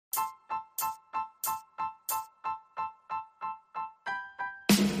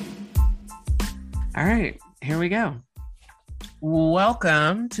All right, here we go.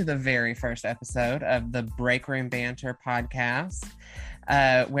 Welcome to the very first episode of the Break Room Banter podcast,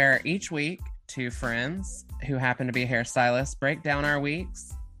 where each week two friends who happen to be hairstylists break down our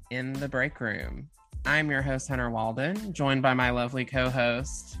weeks in the break room. I'm your host, Hunter Walden, joined by my lovely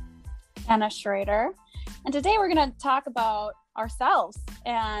co-host, Anna Schrader. And today we're going to talk about ourselves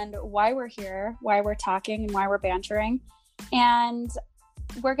and why we're here, why we're talking, and why we're bantering. And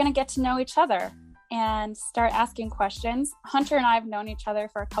we're going to get to know each other and start asking questions. Hunter and I have known each other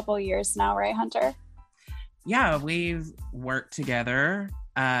for a couple of years now, right, Hunter? Yeah, we've worked together.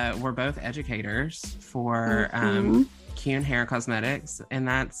 We're both educators for Kuhn Hair Cosmetics, and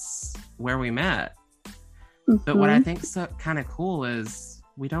that's where we met. But what I think is so kind of cool is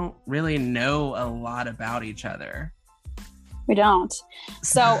we don't really know a lot about each other. We don't.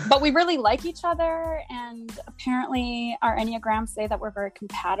 But we really like each other, and apparently our Enneagrams say that we're very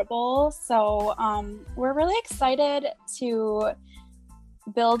compatible. So we're really excited to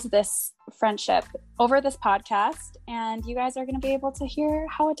build this friendship over this podcast, and you guys are going to be able to hear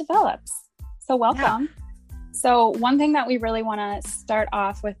how it develops. So welcome. Yeah. So one thing that we really want to start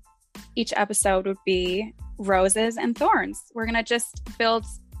off with each episode would be roses and thorns. We're going to just build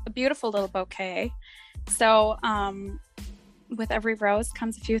a beautiful little bouquet. So with every rose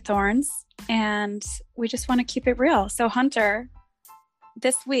comes a few thorns, and we just want to keep it real. So Hunter,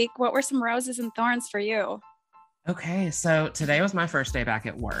 this week, what were some roses and thorns for you? Okay, so today was my first day back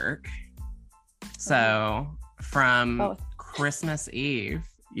at work. So from Christmas Eve,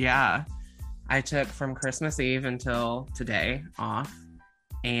 I took from Christmas Eve until today off.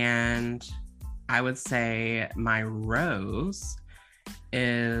 And I would say my rose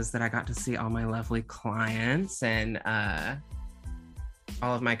is that I got to see all my lovely clients and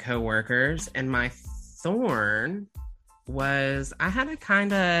all of my coworkers. And my thorn was I had a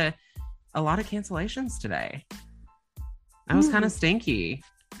lot of cancellations today. I was kind of stinky.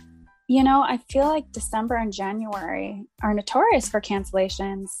 You know, I feel like December and January are notorious for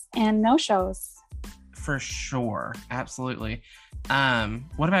cancellations and no-shows. For sure. Absolutely.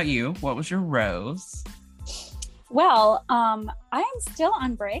 What about you? What was your rose? Well, I am still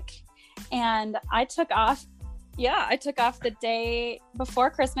on break, and I took off the day before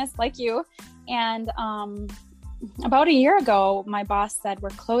Christmas, like you. And about a year ago, my boss said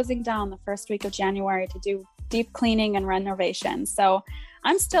we're closing down the first week of January to do deep cleaning and renovation. So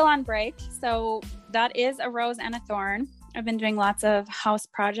I'm still on break. So that is a rose and a thorn. I've been doing lots of house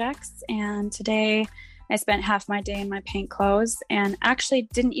projects, and today I spent half my day in my paint clothes and actually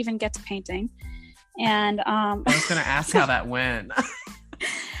didn't even get to painting. And I was going to ask how that went.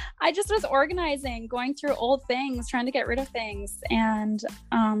 I just was organizing, going through old things, trying to get rid of things. And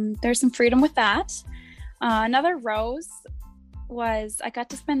there's some freedom with that. Another rose was I got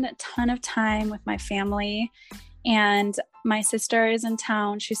to spend a ton of time with my family, and my sister is in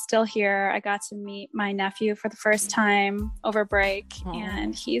town. She's still here. I got to meet my nephew for the first time over break. Aww.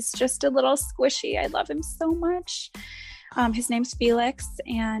 And he's just a little squishy. I love him so much. His name's Felix,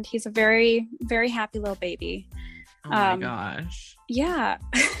 and he's a very, very happy little baby. Oh my gosh. Yeah.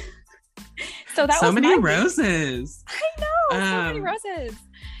 So that so was many roses. I know, so many roses.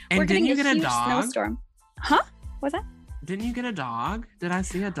 And didn't you get a dog? Snowstorm. Huh? What's that? Didn't you get a dog? Did I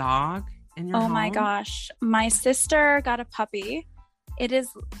see a dog in your home? Oh my gosh. My sister got a puppy. It is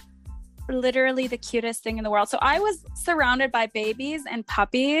literally the cutest thing in the world. So I was surrounded by babies and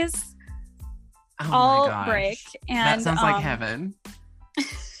puppies all break. And that sounds like heaven.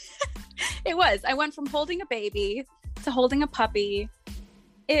 It was. I went from holding a baby to holding a puppy.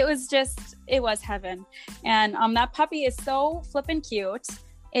 It was heaven. And that puppy is so flippin' cute.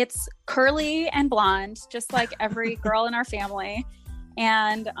 It's curly and blonde, just like every girl in our family.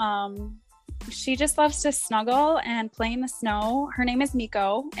 And she just loves to snuggle and play in the snow. Her name is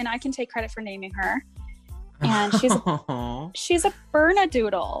Miko, and I can take credit for naming her. And she's a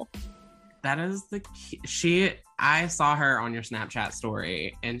Bernedoodle. That is I saw her on your Snapchat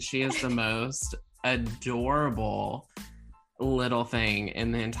story, and she is the most adorable little thing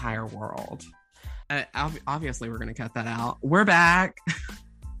in the entire world. Obviously, we're going to cut that out. We're back.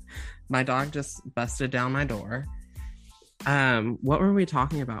 My dog just busted down my door. What were we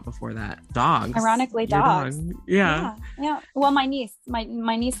talking about before that? Dogs. Ironically, dogs. Dog. Yeah. Well, my niece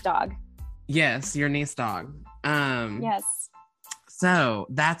dog. Yes, your niece dog. Yes. So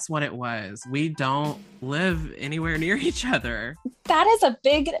that's what it was. We don't live anywhere near each other. That is a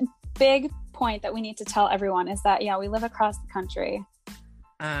big point that we need to tell everyone, is that, we live across the country.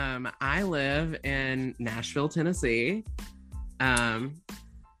 I live in Nashville, Tennessee. And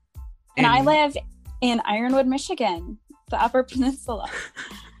I live in Ironwood, Michigan, the Upper Peninsula.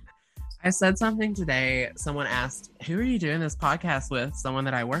 I said something today. Someone asked, who are you doing this podcast with? Someone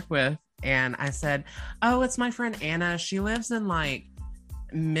that I work with. And I said, oh, it's my friend Anna. She lives in like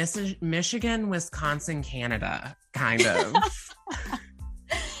Michigan, Wisconsin, Canada, kind of.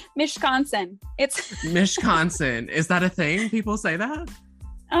 Mishconsin. It's Mishconsin. Is that a thing? People say that?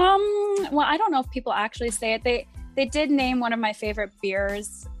 Well, I don't know if people actually say it. They did name one of my favorite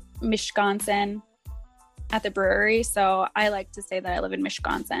beers Mishconsin at the brewery, so I like to say that I live in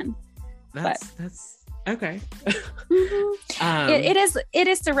Mishconsin. That's okay. Mm-hmm. It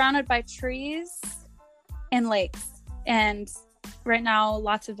is surrounded by trees and lakes, and right now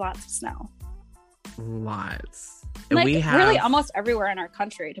lots of snow. Lots. Like we have really almost everywhere in our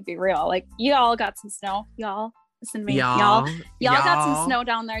country, to be real. Like you all got some snow. Y'all listen to me. Y'all got some snow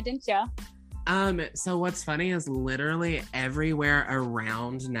down there, didn't you? So what's funny is literally everywhere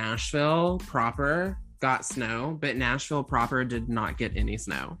around Nashville proper got snow, but Nashville proper did not get any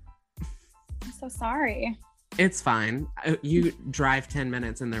snow. I'm so sorry. It's fine. You drive 10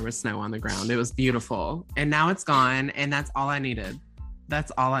 minutes and there was snow on the ground. It was beautiful. And now it's gone, and that's all I needed.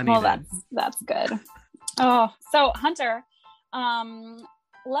 That's all I needed. Well, that's good. Oh, so Hunter,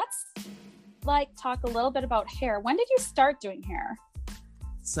 let's talk a little bit about hair. When did you start doing hair?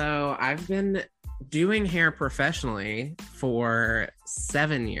 So I've been doing hair professionally for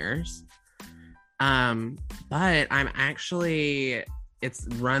 7 years. But I'm actually, it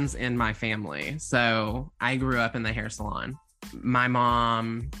runs in my family. So I grew up in the hair salon. My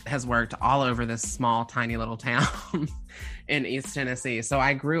mom has worked all over this small, tiny little town in East Tennessee. So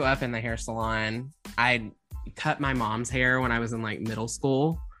I grew up in the hair salon. I cut my mom's hair when I was in like middle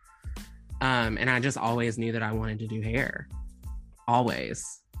school. And I just always knew that I wanted to do hair.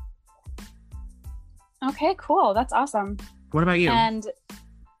 Always. Okay, cool. That's awesome. What about you? And,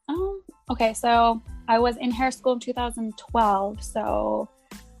 okay, so I was in hair school in 2012. So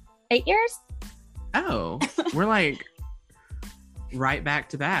 8 years? Oh, we're like right back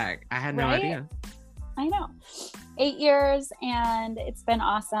to back. I had no idea. I know. 8 years, and it's been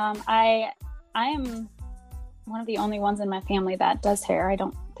awesome. I am one of the only ones in my family that does hair. I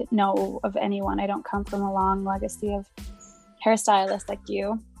don't know of anyone. I don't come from a long legacy of hairstylists like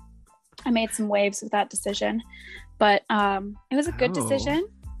you. I made some waves with that decision, but it was a good decision.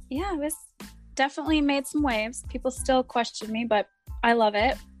 Yeah, it was definitely made some waves. People still question me, but I love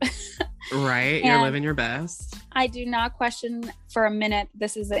it. Right. You're living your best. I do not question for a minute.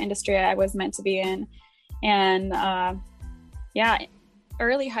 This is the industry I was meant to be in. And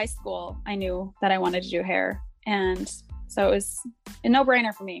early high school, I knew that I wanted to do hair. And so it was a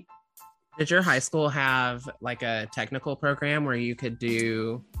no-brainer for me. Did your high school have like a technical program where you could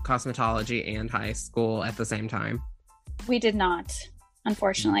do cosmetology and high school at the same time? We did not,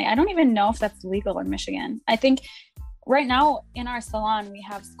 unfortunately. I don't even know if that's legal in Michigan. I think right now in our salon, we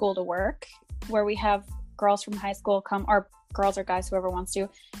have school to work, where we have girls from high school come, or girls or guys, whoever wants to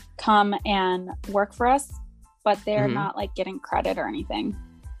come and work for us, but they're not like getting credit or anything.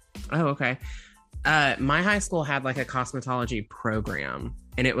 Oh, okay. My high school had like a cosmetology program,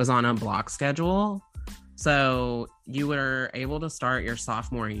 and it was on a block schedule. So you were able to start your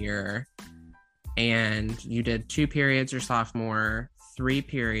sophomore year, and you did 2 periods your sophomore, 3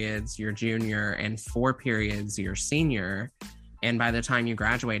 periods your junior, and 4 periods your senior. And by the time you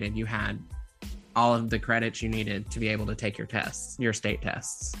graduated, you had all of the credits you needed to be able to take your tests, your state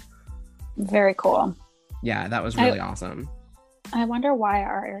tests. Very cool. Yeah, that was really awesome. I wonder why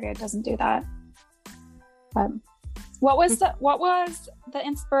our area doesn't do that. But what was the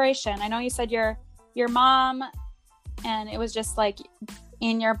inspiration? I know you said your mom, and it was just like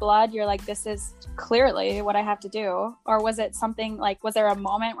in your blood. You're like, this is clearly what I have to do. Or was it something like, was there a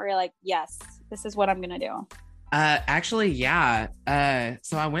moment where you're like, yes, this is what I'm going to do? Actually, yeah.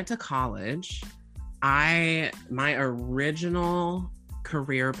 So I went to college. My original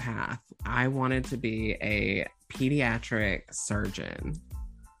career path, I wanted to be a pediatric surgeon.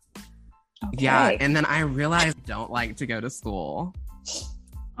 Okay. Yeah, and then I realized I don't like to go to school.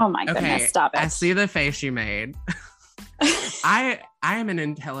 Oh my goodness, stop it. I see the face you made. I am an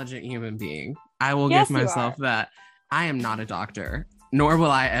intelligent human being. I will give myself that. I am not a doctor, nor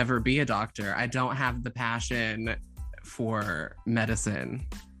will I ever be a doctor. I don't have the passion for medicine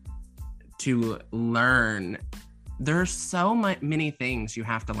to learn. There's so many things you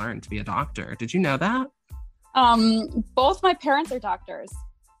have to learn to be a doctor. Did you know that? Both my parents are doctors.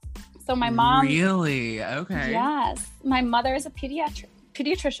 So my mom... Really? Okay. Yes. My mother is a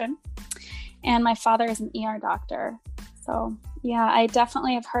pediatrician, and my father is an ER doctor. So yeah, I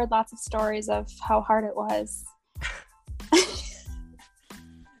definitely have heard lots of stories of how hard it was.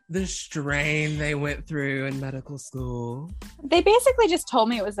 The strain they went through in medical school. They basically just told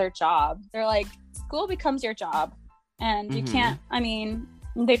me it was their job. They're like, school becomes your job, and you can't. I mean,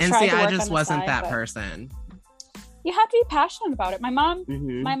 they tried to work I just on the wasn't side, that person. You have to be passionate about it. My mom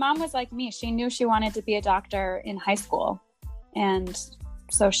was like me. She knew she wanted to be a doctor in high school, and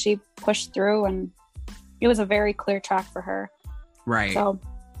so she pushed through, and it was a very clear track for her. Right. So,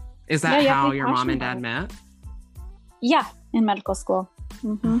 is that how your mom and dad met? Yeah, in medical school.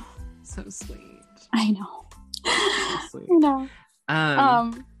 Mm-hmm. So sweet. I know. So sweet. I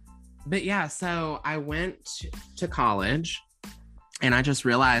know. But yeah, so I went to college, and I just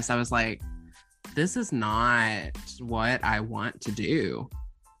realized, I was like, this is not what I want to do.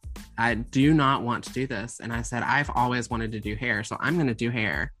 I do not want to do this. And I said, I've always wanted to do hair, so I'm going to do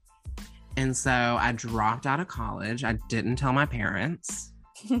hair. And so I dropped out of college. I didn't tell my parents.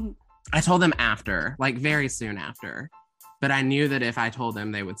 I told them after, like very soon after. But I knew that if I told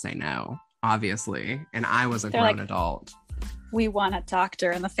them, they would say no, obviously. And I was a grown adult. We want a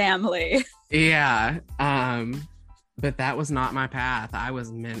doctor in the family. Yeah. But that was not my path. I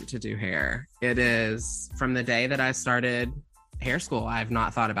was meant to do hair. It is from the day that I started hair school, I've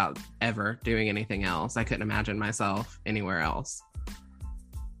not thought about ever doing anything else. I couldn't imagine myself anywhere else.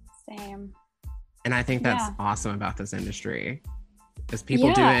 Same. And I think that's awesome about this industry, is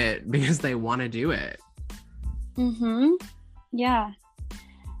people do it because they want to do it. Mm-hmm. Yeah.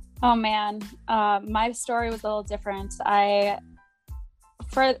 Oh man. My story was a little different.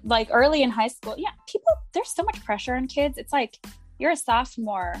 For like early in high school, there's so much pressure on kids. It's like, you're a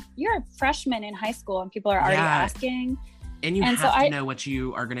sophomore, you're a freshman in high school, and people are already asking. And you have to know what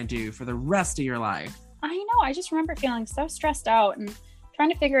you are going to do for the rest of your life. I know. I just remember feeling so stressed out and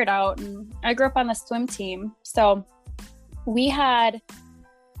trying to figure it out. And I grew up on the swim team, so we had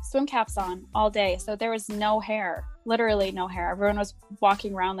swim caps on all day. So there was no hair, literally no hair. Everyone was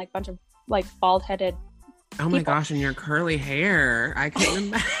walking around like a bunch of like bald-headed Oh my gosh, and your curly hair. I couldn't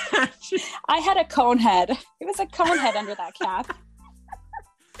imagine. I had a cone head. It was a cone head under that cap.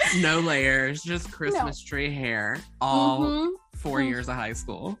 No layers, just Christmas tree hair. All 4 years of high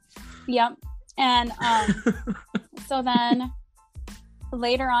school. Yep. And so then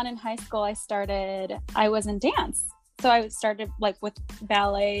later on in high school, I was in dance. So I started like with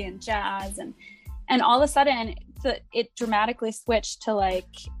ballet and jazz, and all of a sudden it dramatically switched to like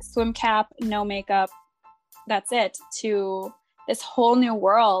swim cap, no makeup. That's it, to this whole new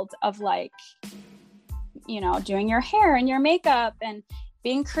world of like, doing your hair and your makeup and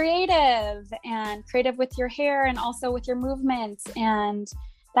being creative with your hair and also with your movements. And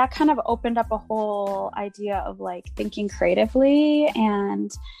that kind of opened up a whole idea of like thinking creatively.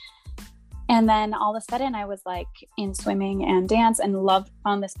 And then all of a sudden I was like in swimming and dance and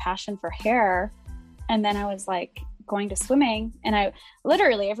found this passion for hair. And then I was like going to swimming, and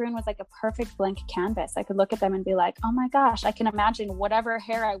everyone was like a perfect blank canvas. I could look at them and be like, oh my gosh, I can imagine whatever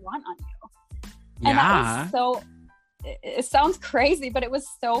hair I want on you. And that was so, it sounds crazy, but it was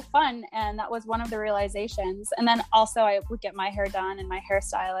so fun. And that was one of the realizations. And then also I would get my hair done, and my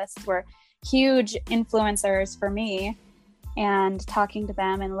hairstylists were huge influencers for me, and talking to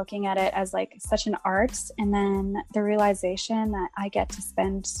them and looking at it as like such an art. And then the realization that I get to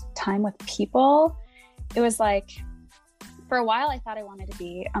spend time with people, it was like, for a while, I thought I wanted to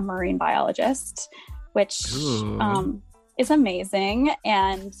be a marine biologist, which is amazing.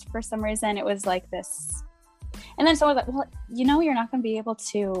 And for some reason, it was like this. And then someone was like, well, you're not going to be able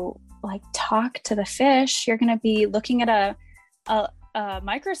to like talk to the fish. You're going to be looking at a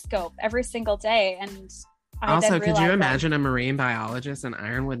microscope every single day. And also, could you imagine a marine biologist in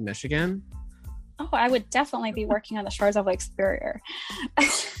Ironwood, Michigan? Oh, I would definitely be working on the shores of Lake Superior.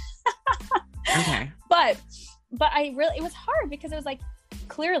 Okay. But it was hard because it was like,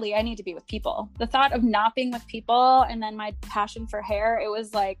 clearly I need to be with people. The thought of not being with people, and then my passion for hair, it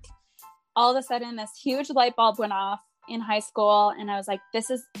was like all of a sudden this huge light bulb went off in high school, and I was like, this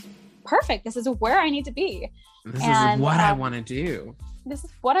is perfect. This is where I need to be. This is what I want to do. This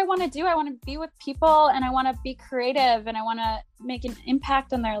is what I want to do. I want to be with people, and I want to be creative, and I want to make an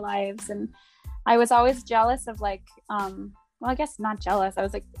impact on their lives. And I was always jealous of like, well, I guess not jealous. I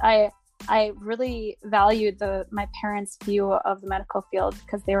was like, I really valued my parents' view of the medical field,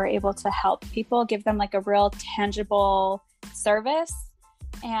 because they were able to help people, give them like a real tangible service.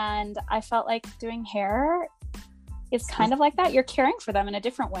 And I felt like doing hair is kind of like that. You're caring for them in a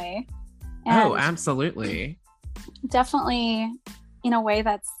different way. And absolutely. Definitely in a way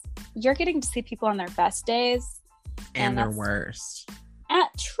you're getting to see people on their best days. And their worst.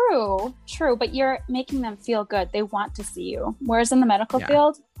 True. But you're making them feel good. They want to see you. Whereas in the medical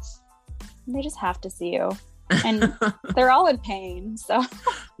field, they just have to see you, and they're all in pain. So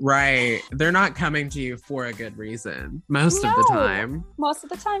Right. They're not coming to you for a good reason most of the time. Most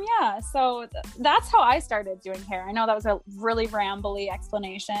of the time, yeah. So that's how I started doing hair. I know that was a really rambly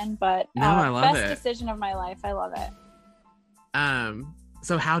explanation, but no, I love best it. decision of my life. I love it.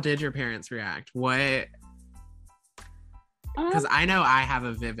 So how did your parents react? What? Because I know I have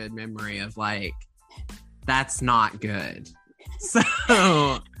a vivid memory of like, that's not good. So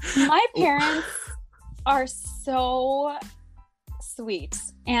my parents are so sweet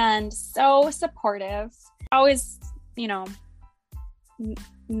and so supportive. Always, you know,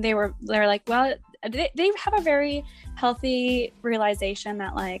 they're like, well, they have a very healthy realization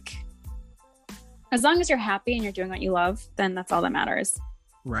that like, as long as you're happy and you're doing what you love, then that's all that matters.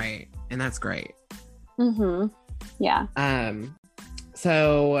 Right. And that's great. Mm-hmm. Yeah.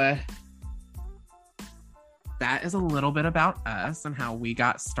 So that is a little bit about us and how we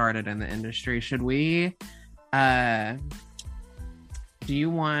got started in the industry. Should we, do you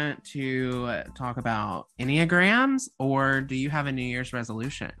want to talk about Enneagrams, or do you have a New Year's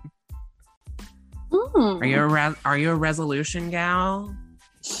resolution? Are you a resolution gal?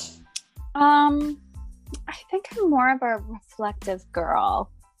 I think I'm more of a reflective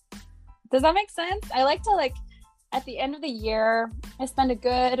girl. Does that make sense? I like to like at the end of the year, I spend a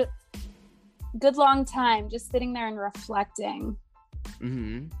good long time just sitting there and reflecting.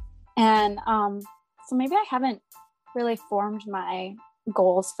 Mm-hmm. And so maybe I haven't really formed my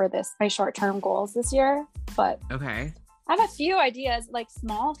goals for this, my short-term goals this year, but okay. I have a few ideas, like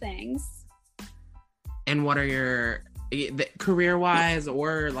small things. And what are your career-wise,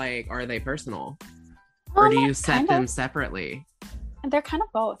 or like, are they personal? Or do you set them separately? They're kind of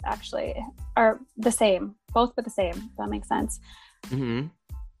both, actually, are the same, both but the same. If that makes sense. Mm-hmm.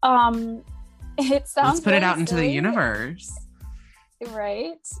 It sounds. Let's put it out into the universe.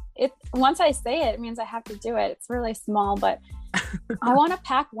 Right. Once I say it, it means I have to do it. It's really small, but I want to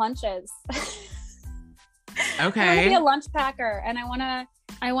pack lunches. Okay. I want to be a lunch packer, and I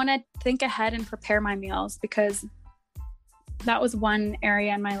want to think ahead and prepare my meals, because that was one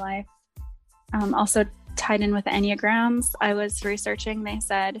area in my life. Also tied in with Enneagrams. I was researching. They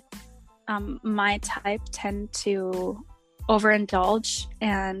said my type tend to overindulge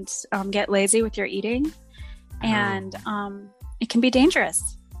and get lazy with your eating, and it can be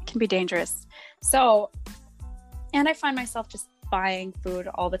dangerous. So, and I find myself just buying food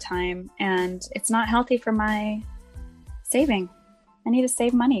all the time, and it's not healthy for my saving. I need to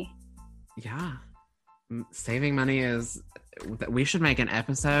save money. Yeah. Saving money is, we should make an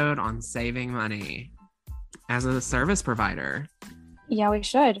episode on saving money as a service provider. Yeah, we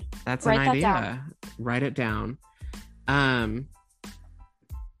should. That's an idea. Write it down.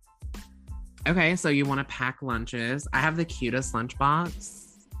 Okay, so you want to pack lunches. I have the cutest lunchbox.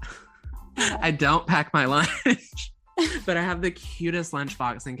 I don't pack my lunch, but I have the cutest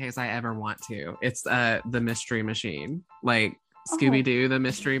lunchbox in case I ever want to. It's the Mystery Machine. Like Scooby-Doo, the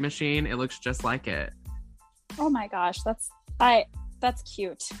Mystery Machine. It looks just like it. Oh my gosh, that's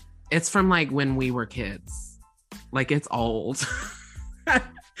cute. It's from like when we were kids. Like, it's old.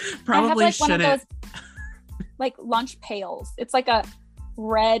 Probably like shouldn't. One of those, like, lunch pails. It's like a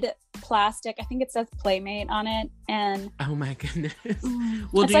red plastic. I think it says Playmate on it. And oh my goodness.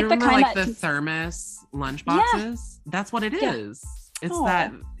 Well, do you remember like the thermos lunch boxes? Yeah. That's what it is. It's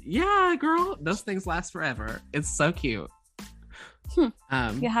that. Yeah, girl. Those things last forever. It's so cute. You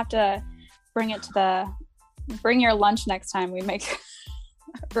have to bring your lunch next time we make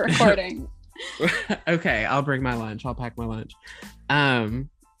a recording. Okay, I'll bring my lunch. I'll pack my lunch.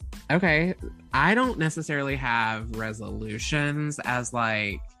 Okay, I don't necessarily have resolutions as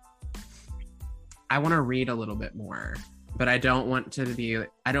like, I want to read a little bit more, but I don't want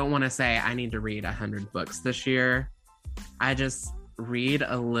to say I need to read 100 books this year. I just read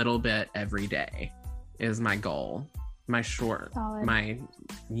a little bit every day is my goal. My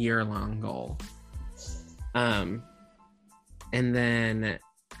year-long goal. And then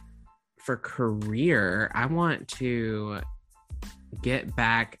for career, I want to get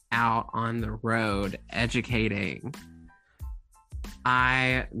back out on the road educating.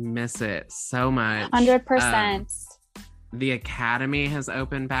 I miss it so much. 100%. The academy has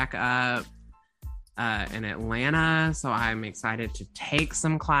opened back up in Atlanta, so I'm excited to take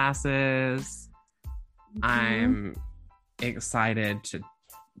some classes. Mm-hmm. I'm excited to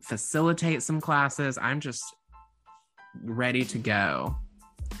facilitate some classes. I'm just ready to go.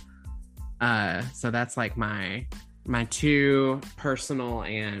 So that's like my two personal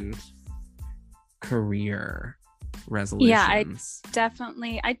and career resolutions. Yeah,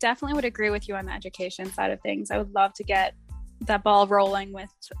 I definitely would agree with you on the education side of things. I would love to get that ball rolling with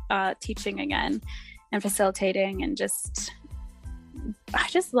teaching again and facilitating and just I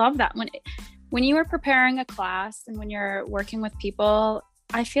just love that when you are preparing a class and when you're working with people,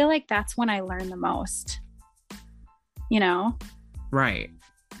 I feel like that's when I learn the most, Right.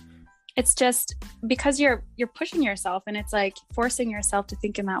 It's just because you're pushing yourself and it's like forcing yourself to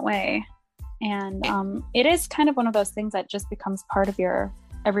think in that way. And it is kind of one of those things that just becomes part of your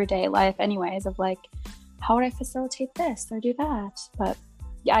everyday life anyways, of like, how would I facilitate this or do that? But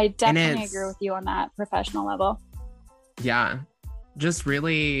yeah, I definitely agree with you on that professional level. Yeah. Just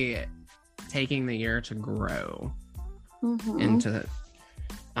really taking the year to grow into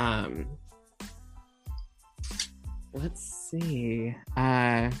let's see.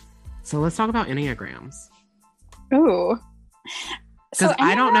 So let's talk about Enneagrams. Ooh. Because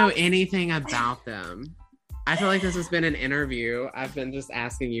I don't know anything about them. I feel like this has been an interview. I've been just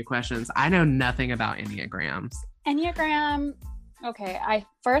asking you questions. I know nothing about Enneagrams. Enneagram. Okay. I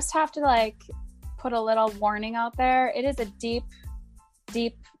first have to like put a little warning out there. It is a deep,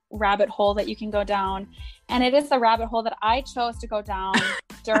 deep rabbit hole that you can go down. And it is the rabbit hole that I chose to go down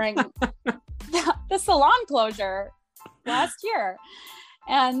during the salon closure last year.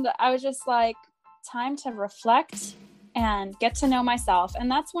 And I was just like, time to reflect and get to know myself.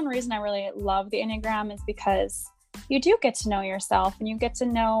 And that's one reason I really love the Enneagram, is because you do get to know yourself and you get to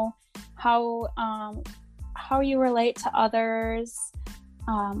know how you relate to others.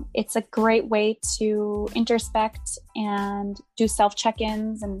 It's a great way to introspect and do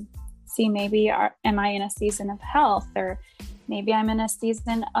self-check-ins and see maybe am I in a season of health, or maybe I'm in a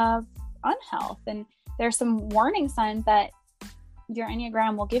season of unhealth. And there's some warning signs that your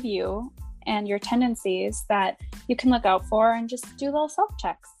Enneagram will give you and your tendencies that you can look out for and just do little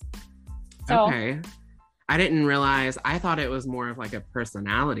self-checks. So, okay. I didn't realize, I thought it was more of like a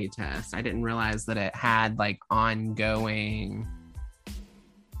personality test. I didn't realize that it had like ongoing.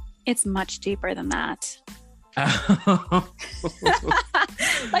 It's much deeper than that. Oh.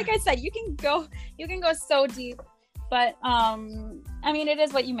 Like I said, you can go so deep, but I mean, it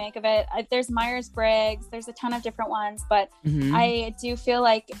is what you make of it. There's Myers-Briggs, there's a ton of different ones, but I do feel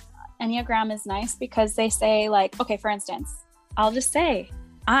like Enneagram is nice because they say like, okay, for instance, I'll just say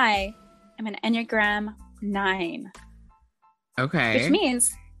I am an Enneagram 9. Okay. Which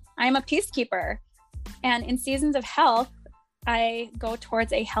means I'm a peacekeeper. And in seasons of health, I go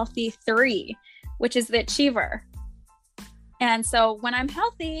towards a healthy 3, which is the achiever. And so when I'm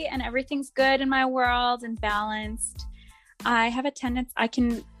healthy and everything's good in my world and balanced, I have a tendency, I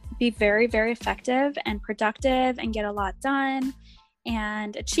can be very, very effective and productive and get a lot done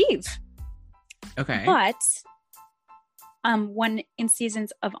and achieve. Okay. But when in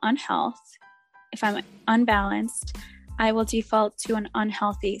seasons of unhealth, if I'm unbalanced, I will default to an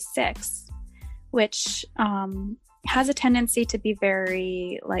unhealthy 6, which has a tendency to be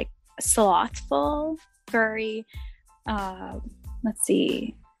very like slothful, very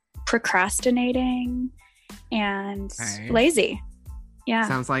procrastinating and lazy. Yeah.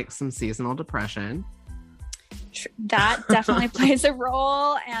 Sounds like some seasonal depression. That definitely plays a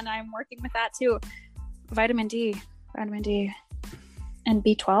role, and I'm working with that too. Vitamin D and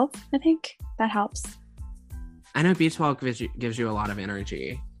B12, I think that helps. I know B12 gives you a lot of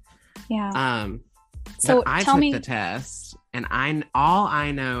energy. Yeah. So I took the test, and all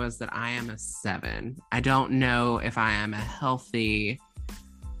I know is that I am a 7. I don't know if I am a healthy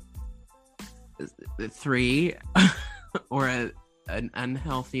 3 or an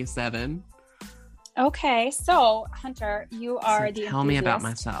unhealthy 7. Okay, so Hunter, you are the tell me about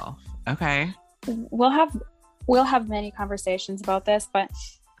myself. Okay. We'll have many conversations about this, but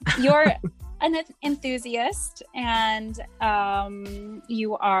you're an enthusiast, and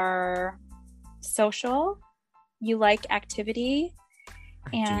you are social. You like activity,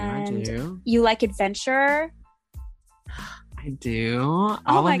 and you like adventure. I do.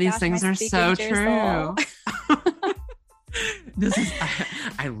 All of these things are so true.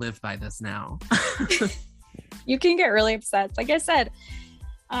 I live by this now. You can get really upset. Like I said,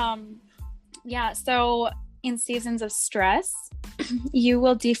 so in seasons of stress, you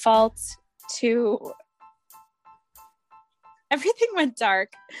will default to everything went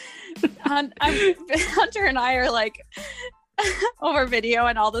dark. Hunter and I are like over video,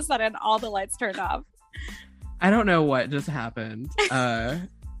 and all of a sudden all the lights turned off. I don't know what just happened.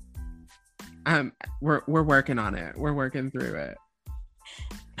 We're working on it. We're working through it.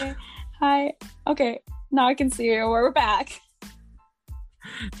 Okay. Hi. Okay. Now I can see you. We're back.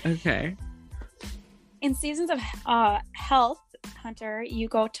 Okay. In seasons of health, Hunter, you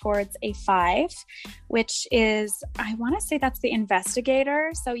go towards a 5, which is, I want to say that's the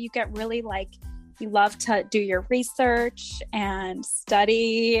investigator. So you get really like, you love to do your research and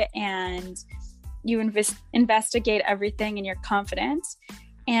study and you investigate everything and you're confident.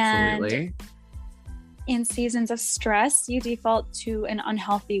 And Absolutely. in seasons of stress, you default to an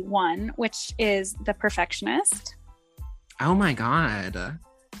unhealthy 1, which is the perfectionist. Oh my God.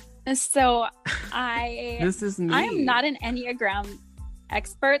 So This is me. I am not an Enneagram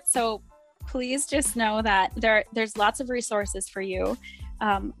expert, so please just know that there's lots of resources for you.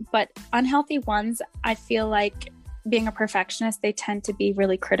 But unhealthy 1s, I feel like, being a perfectionist, they tend to be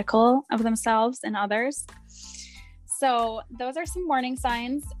really critical of themselves and others. So those are some warning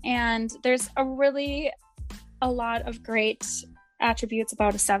signs. And there's a lot of great attributes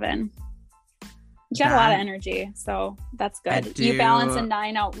about a 7. You got a lot of energy, so that's good. You balance a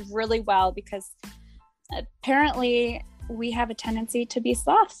 9 out really well, because apparently we have a tendency to be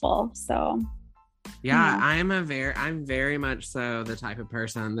slothful. So yeah, I'm very much so the type of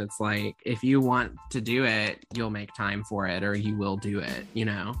person that's like, if you want to do it, you'll make time for it, or you will do it, you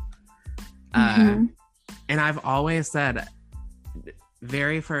know? And I've always said,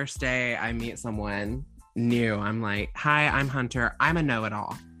 very first day I meet someone new, I'm like, hi, I'm Hunter. I'm a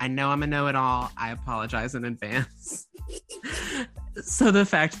know-it-all. I know I'm a know-it-all. I apologize in advance. So the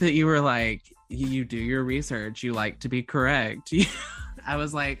fact that you were like, you do your research, you like to be correct. I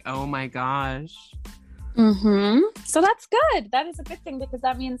was like, oh my gosh. So that's good. That is a good thing, because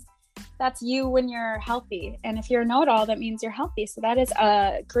that means that's you when you're healthy. And if you're a know-it-all, that means you're healthy. So that is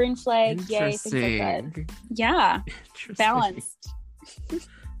a green flag. Yay, things are good. Yeah. Balanced.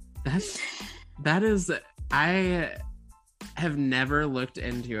 That is, I have never looked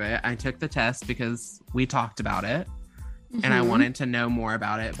into it. I took the test because we talked about it and I wanted to know more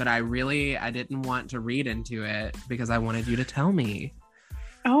about it, but I didn't want to read into it because I wanted you to tell me.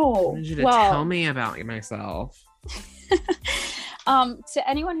 Oh, I wanted you to tell me about myself. To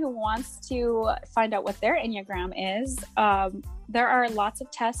anyone who wants to find out what their Enneagram is, there are lots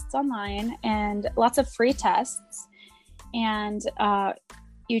of tests online and lots of free tests. And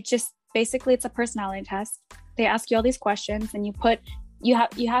basically it's a personality test. They ask you all these questions, and you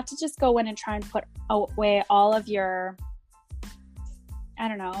have to just go in and try and put away all of your, I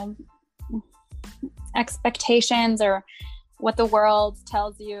don't know, expectations or what the world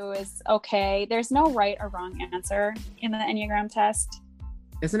tells you is okay. There's no right or wrong answer in the Enneagram test.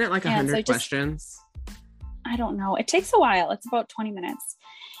 Isn't it like 100 questions? I don't know. It takes a while. It's about 20 minutes.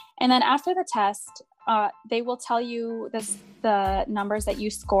 And then after the test, they will tell you the numbers that you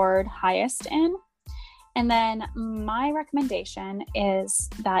scored highest in. And then my recommendation is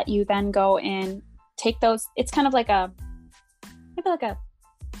that you then go in, take those. It's kind of like a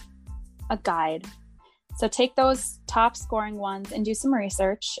guide. So take those top scoring ones and do some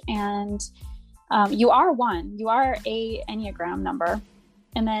research. And you are 1. You are a Enneagram number.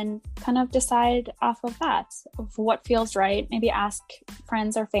 And then kind of decide off of that, of what feels right. Maybe ask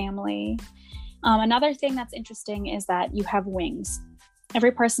friends or family. Another thing that's interesting is that you have wings.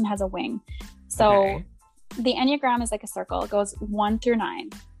 Every person has a wing. So the Enneagram is like a circle. It goes 1 through 9.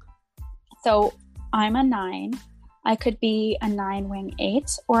 So I'm a 9. I could be a 9 wing 8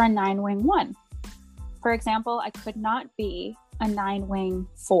 or a 9 wing 1. For example, I could not be a 9 wing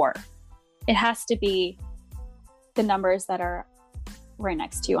 4. It has to be the numbers that are right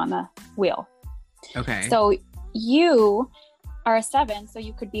next to you on the wheel. Okay. So you are a 7, so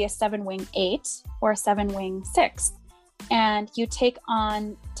you could be a 7 wing 8 or a 7 wing 6. And you take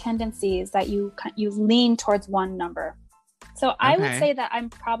on tendencies that you lean towards one number. So I would say that I'm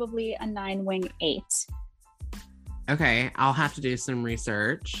probably a 9 wing 8. Okay. I'll have to do some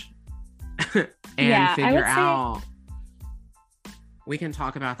research and figure out. We can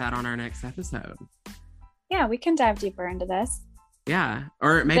talk about that on our next episode. Yeah, we can dive deeper into this. Yeah.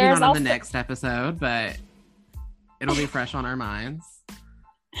 Or maybe not on the next episode, but it'll be fresh on our minds.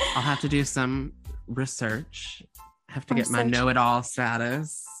 I'll have to do some research. Have to get my know-it-all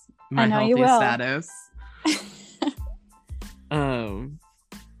status. My healthy status.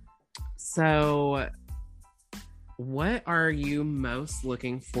 So what are you most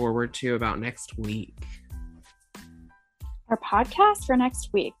looking forward to about next week? Our podcast for next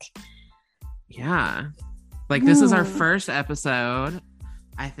week. Yeah. Like this is our first episode.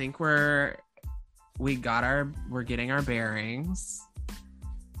 I think we're getting our bearings.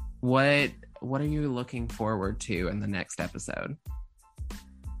 What are you looking forward to in the next episode?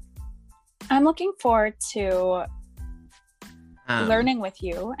 I'm looking forward to learning with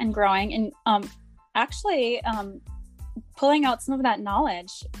you and growing and actually pulling out some of that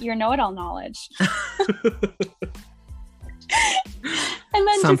knowledge, your know-it-all knowledge. And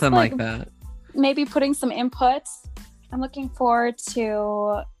then something just like that. Maybe putting some input. I'm looking forward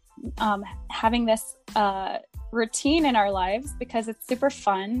to having this routine in our lives because it's super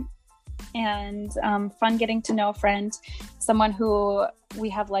fun. and fun getting to know a friend, someone who we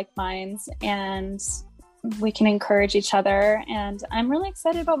have like minds and we can encourage each other. And I'm really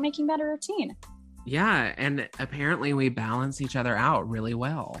excited about making that a routine. Yeah. And apparently we balance each other out really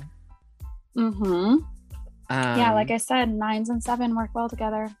well. Mm-hmm. Yeah, like I said, 9s and 7 work well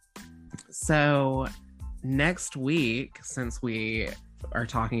together. So next week, since we are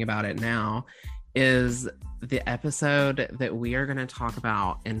talking about it now, is the episode that we are going to talk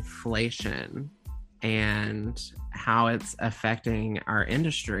about inflation and how it's affecting our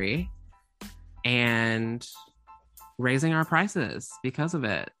industry and raising our prices because of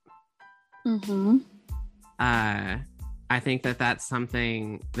it. Mm-hmm. I think that that's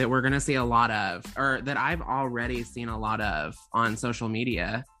something that we're going to see a lot of, or that I've already seen a lot of on social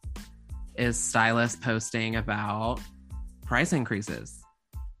media, is stylists posting about price increases.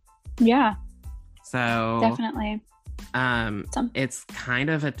 Yeah. So definitely. It's kind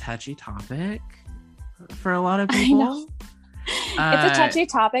of a touchy topic for a lot of people. I know. It's a touchy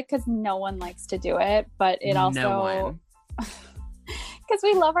topic because no one likes to do it, but it also because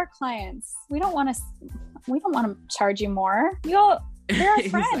we love our clients. We don't want to charge you more. They're our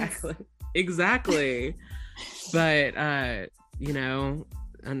friends. Exactly. But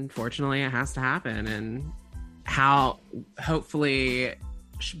unfortunately it has to happen, and how hopefully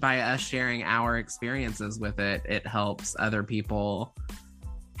by us sharing our experiences with it, it helps other people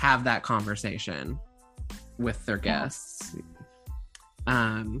have that conversation with their guests.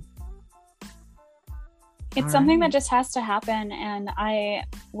 It's something that just has to happen, and I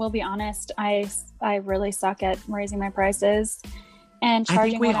will be honest, I really suck at raising my prices and charging. I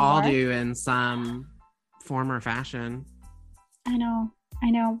think we all do in some form or fashion. I know.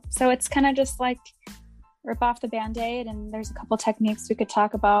 So it's kind of just like rip off the Band-Aid, and there's a couple techniques we could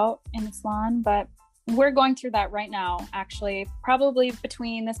talk about in the salon, but we're going through that right now. Actually, probably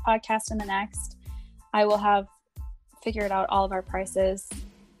between this podcast and the next, I will have figured out all of our prices.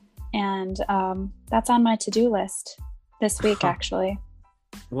 And that's on my to-do list this week, actually.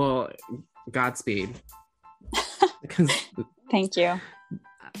 Well, Godspeed. Thank you.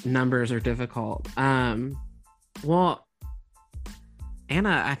 Numbers are difficult. Well,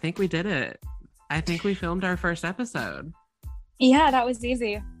 Anna, I think we did it. I think we filmed our first episode. Yeah, that was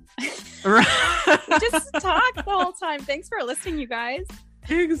easy. We just talked the whole time. Thanks for listening, you guys.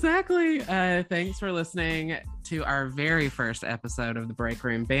 Exactly. Thanks for listening to our very first episode of the Break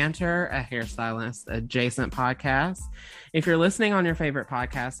Room Banter, a hairstylist adjacent podcast. If you're listening on your favorite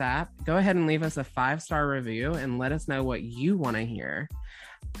podcast app, go ahead and leave us a 5-star review and let us know what you want to hear.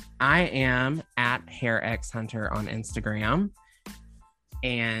 I am at HairXHunter on Instagram.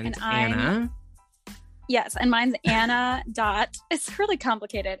 And Anna. Yes, and mine's Anna dot. It's really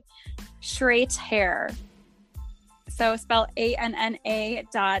complicated. Schrate Hair. So spell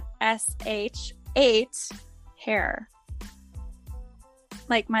ANNA.SH8 hair.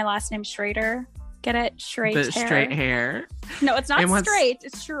 Like my last name Schrader. Get it? Schrate Hair. Straight hair. No, it's not straight.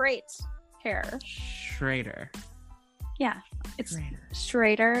 It's Schrate Hair. Schrader. Yeah, it's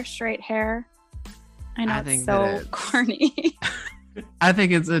Schrader. Straight hair. I know it's so corny. I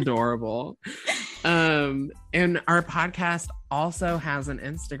think it's adorable. And our podcast also has an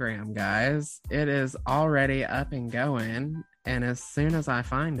Instagram, guys. It is already up and going. And as soon as I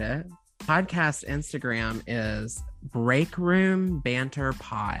find it, podcast Instagram is Break Room Banter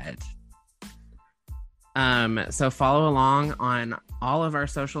Pod. So follow along on all of our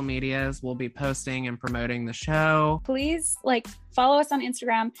social medias. We'll be posting and promoting the show. Please follow us on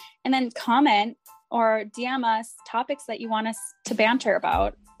Instagram and then comment or DM us topics that you want us to banter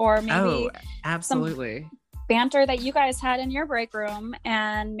about, or maybe absolutely some banter that you guys had in your break room,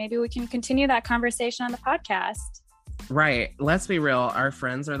 and maybe we can continue that conversation on the podcast. Right. Let's be real. Our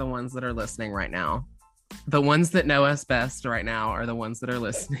friends are the ones that are listening right now. The ones that know us best right now are the ones that are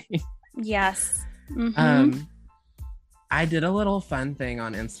listening. Yes. Mm-hmm. I did a little fun thing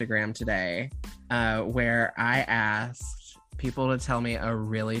on Instagram today where I asked people to tell me a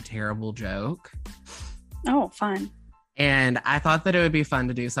really terrible joke. Oh, fun. And I thought that it would be fun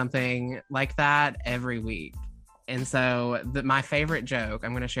to do something like that every week. And so my favorite joke,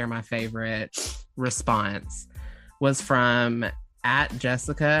 I'm going to share my favorite response, was from at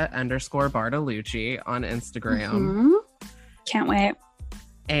Jessica_Bartolucci on Instagram. Mm-hmm. Can't wait.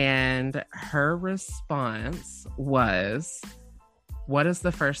 And her response was, what is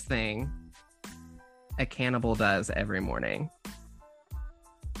the first thing a cannibal does every morning?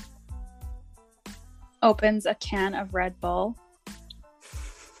 Opens a can of Red Bull.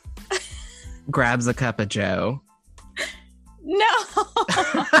 Grabs a cup of Joe. No.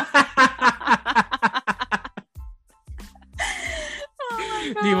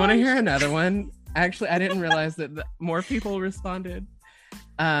 Do you want to hear another one? Actually, I didn't realize that more people responded.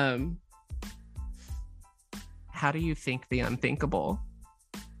 How do you think the unthinkable?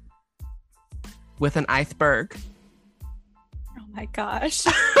 With an iceberg. Oh my gosh.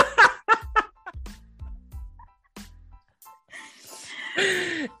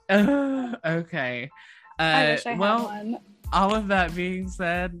 Okay. I wish I had one. All of that being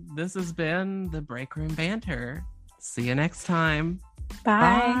said, this has been the Break Room Banter. See you next time.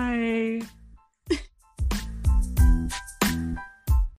 Bye. Bye.